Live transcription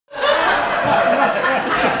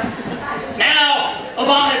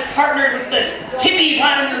hippie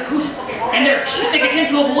Vladimir Putin and their peacenik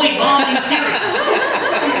attempt to avoid bombing Syria.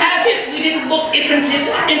 As if we didn't look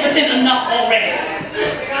impotent enough already.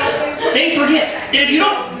 They forget that if you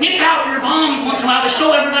don't whip out your bombs once in a while to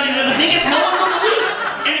show everybody they're the biggest, no one will believe.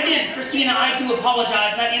 And again, Christina, I do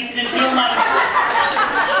apologize. That incident will not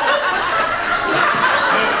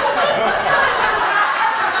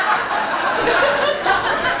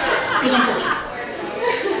It was unfortunate.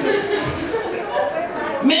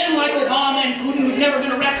 Men like Obama and Putin who've never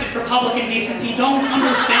been arrested for public indecency don't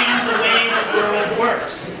understand the way the world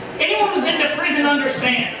works. Anyone who's been to prison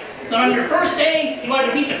understands that on your first day, you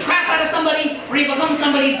either beat the crap out of somebody or you become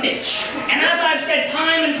somebody's bitch. And as I've said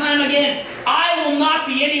time and time again, I will not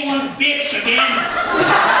be anyone's bitch again.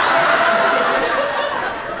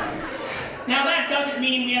 Now that doesn't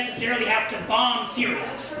mean we necessarily have to bomb Syria.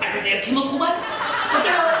 I heard they have chemical weapons. But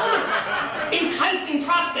there are other enticing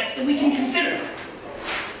prospects that we can consider.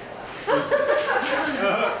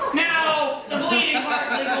 Now, the bleeding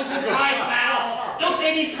heart liberals will cry foul. They'll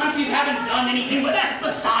say these countries haven't done anything, but that's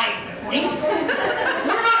besides the point.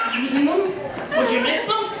 We're not using them. Would you miss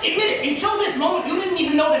them? Admit it, until this moment, you didn't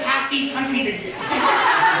even know that half these countries existed.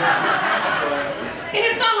 And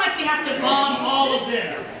it's not like we have to bomb all of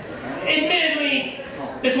them. Admittedly,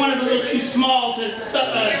 this one is a little too small to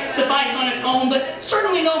suffice on its own, but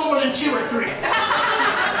certainly no more than 2 or 3.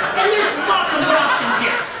 And there's lots of good options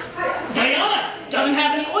here. Guyana doesn't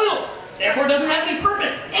have any oil, therefore doesn't have any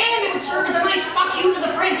purpose, and it would serve as a nice fuck you to the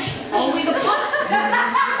French. Always a plus.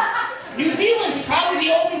 New Zealand, probably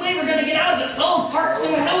the only way we're going to get out of a 12-part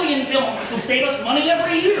Silmarillion film, which will save us money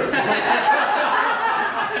every year.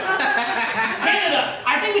 Canada,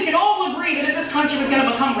 I think we can all agree that if this country was going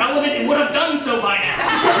to become relevant, it would have done so by now.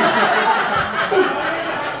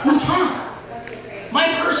 Bhutan,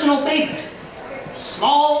 my personal favorite.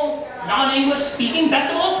 Small, non-English speaking, best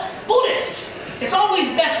of all, Buddhist. It's always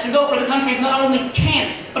best to go for the countries that not only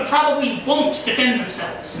can't, but probably won't defend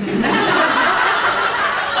themselves.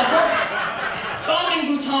 Of course, bombing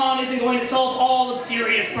Bhutan isn't going to solve all of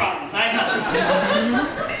Syria's problems. I have no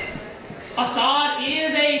Assad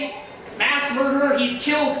is a mass murderer. He's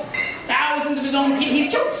killed thousands of his own people. He's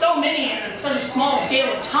killed so many in such a small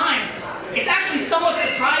scale of time. It's actually somewhat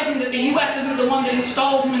surprising that the U.S. isn't the one that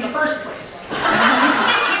installed him in the first place. You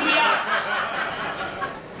can't keep me out.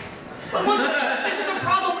 But once again, this is a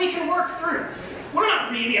problem we can work through. We're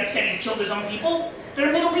not really upset he's killed his own people.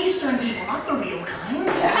 They're Middle Eastern people, not the real kind.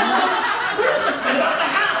 So we're just upset about the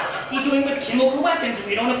how. He's doing with chemical weapons and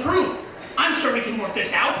we don't approve. I'm sure we can work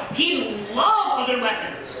this out. He'd love other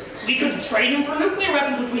weapons. We could trade him for nuclear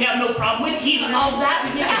weapons, which we have no problem with. He'd love that.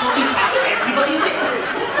 We'd make a healthy profit. Everybody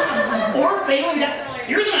wins. Or failing that,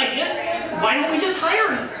 here's an idea. Why don't we just hire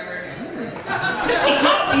him? It's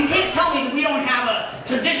not, you can't tell me that we don't have a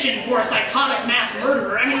position for a psychotic mass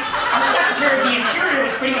murderer. I mean, our Secretary of the Interior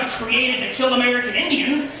was pretty much created to kill American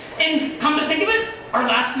Indians, and come to think of it, our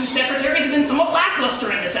last few secretaries have been somewhat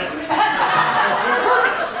lackluster in this effort.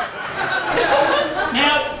 Perfect.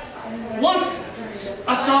 Now, once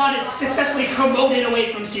Assad is successfully promoted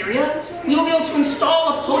away from Syria, we will be able to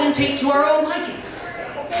install a potentate to our own liking.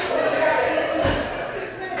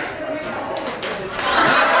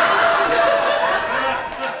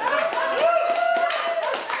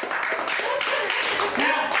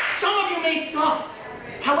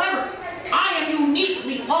 However, I am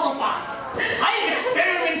uniquely qualified. I have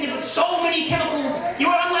experimented with so many chemicals, you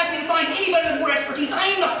are unlikely to find anybody with more expertise. I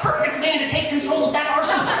am the perfect man to take control of that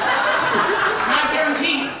arsenal. And I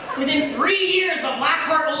guarantee you, within 3 years of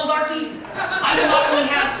Blackhart oligarchy, I will not only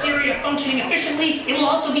have Syria functioning efficiently, it will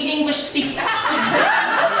also be English speaking.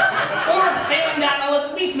 Or, failing that, I'll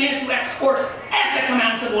at least manage to export epic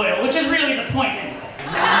amounts of oil, which is really the point anyway.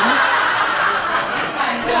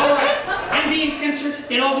 Alright. I'm being censored,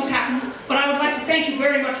 it always happens, but I would like to thank you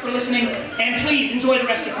very much for listening, and please enjoy the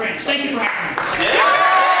rest of Fringe. Thank you for having me.